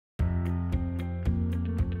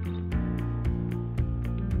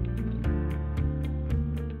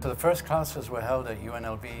So the first classes were held at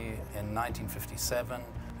UNLV in 1957,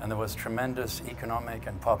 and there was tremendous economic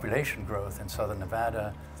and population growth in southern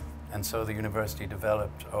Nevada, and so the university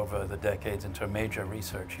developed over the decades into a major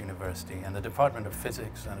research university, and the Department of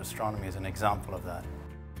Physics and Astronomy is an example of that.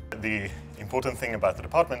 The important thing about the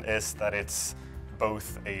department is that it's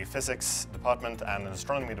both a physics department and an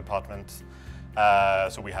astronomy department,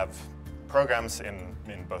 so we have programs in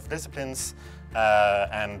both disciplines,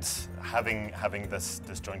 and having this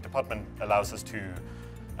joint department allows us to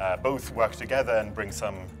both work together and bring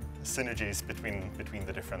some synergies between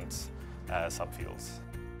the different subfields.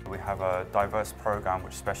 We have a diverse program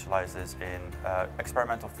which specializes in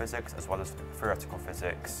experimental physics as well as theoretical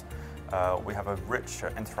physics. We have a rich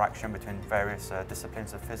interaction between various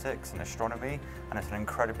disciplines of physics and astronomy, and it's an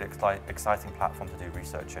incredibly exciting platform to do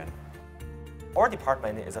research in. Our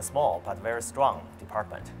department is a small but very strong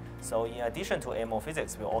department. So in addition to AMO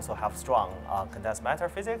physics, we also have strong condensed matter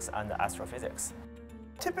physics and astrophysics.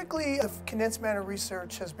 Typically, the condensed matter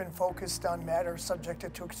research has been focused on matter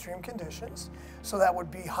subjected to extreme conditions. So that would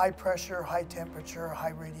be high pressure, high temperature,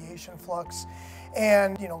 high radiation flux,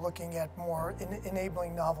 and looking at more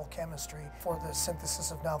enabling novel chemistry for the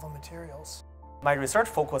synthesis of novel materials. My research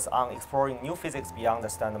focuses on exploring new physics beyond the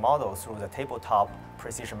standard model through the tabletop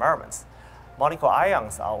precision measurements. Molecular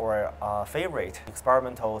ions are our favorite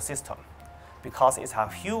experimental system because it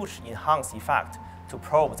has a huge enhanced effect to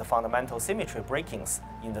probe the fundamental symmetry breakings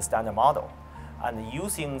in the standard model. And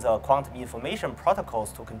using the quantum information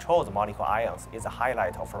protocols to control the molecular ions is a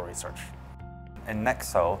highlight of our research. In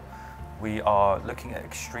NextCell, we are looking at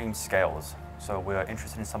extreme scales. So we're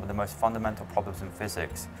interested in some of the most fundamental problems in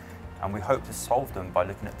physics, and we hope to solve them by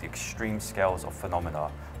looking at the extreme scales of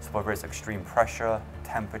phenomena. So whether it's extreme pressure,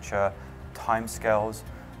 temperature, time scales,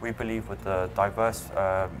 we believe with the diverse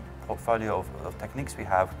portfolio of techniques we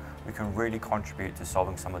have, we can really contribute to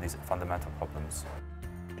solving some of these fundamental problems.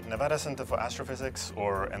 Nevada Center for Astrophysics,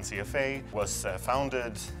 or NCFA, was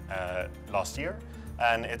founded last year,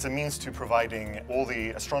 and it's a means to providing all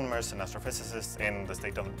the astronomers and astrophysicists in the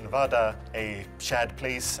state of Nevada a shared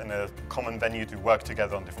place and a common venue to work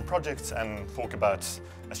together on different projects and talk about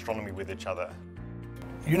astronomy with each other.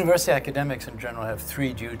 University academics in general have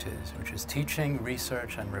three duties, which is teaching,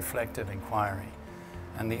 research, and reflective inquiry.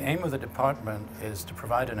 And the aim of the department is to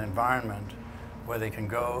provide an environment where they can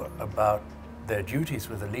go about their duties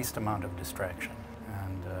with the least amount of distraction.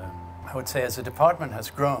 And I would say as the department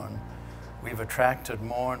has grown, we've attracted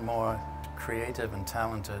more and more creative and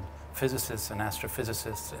talented physicists and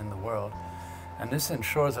astrophysicists in the world. And this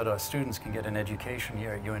ensures that our students can get an education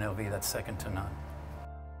here at UNLV that's second to none.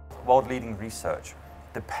 World-leading research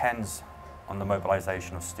depends on the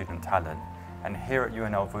mobilization of student talent. And here at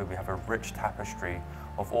UNLV, we have a rich tapestry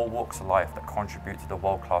of all walks of life that contribute to the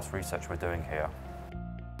world-class research we're doing here.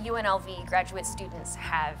 UNLV graduate students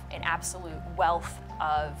have an absolute wealth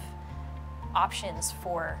of options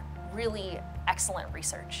for really excellent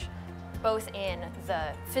research, both in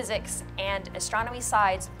the physics and astronomy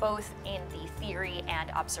sides, both in the theory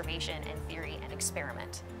and observation and theory and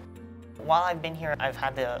experiment. While I've been here, I've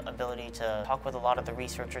had the ability to talk with a lot of the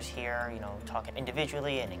researchers here, talk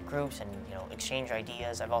individually and in groups and, exchange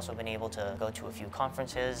ideas. I've also been able to go to a few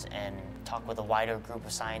conferences and talk with a wider group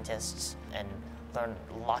of scientists and learn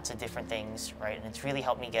lots of different things, right? And it's really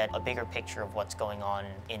helped me get a bigger picture of what's going on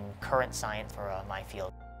in current science for my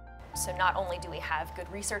field. So not only do we have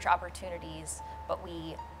good research opportunities, but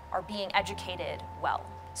we are being educated well,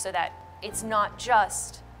 so that it's not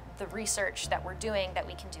just the research that we're doing that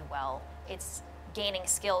we can do well, it's gaining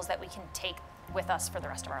skills that we can take with us for the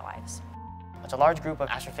rest of our lives. It's a large group of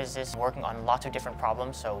astrophysicists working on lots of different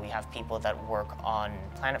problems. So we have people that work on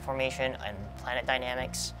planet formation and planet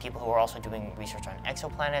dynamics, people who are also doing research on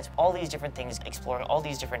exoplanets, all these different things, exploring all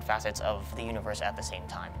these different facets of the universe at the same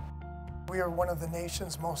time. We are one of the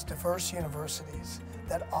nation's most diverse universities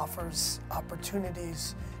that offers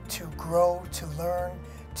opportunities to grow, to learn,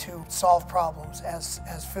 to solve problems as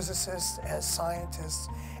physicists, as scientists,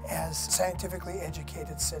 as scientifically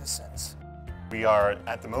educated citizens. We are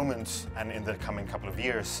at the moment, and in the coming couple of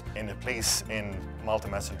years, in a place in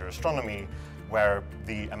multi-messenger astronomy where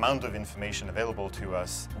the amount of information available to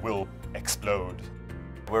us will explode.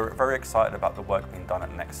 We're very excited about the work being done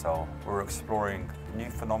at NextCell. We're exploring new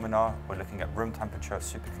phenomena. We're looking at room temperature,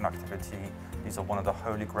 superconductivity. These are one of the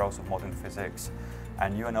holy grails of modern physics.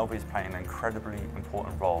 And UNLV is playing an incredibly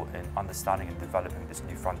important role in understanding and developing this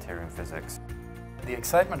new frontier in physics. The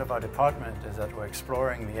excitement of our department is that we're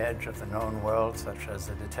exploring the edge of the known world, such as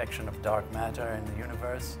the detection of dark matter in the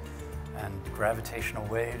universe, and gravitational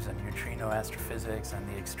waves and neutrino astrophysics and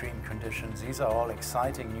the extreme conditions. These are all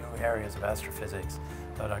exciting new areas of astrophysics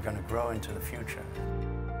that are going to grow into the future.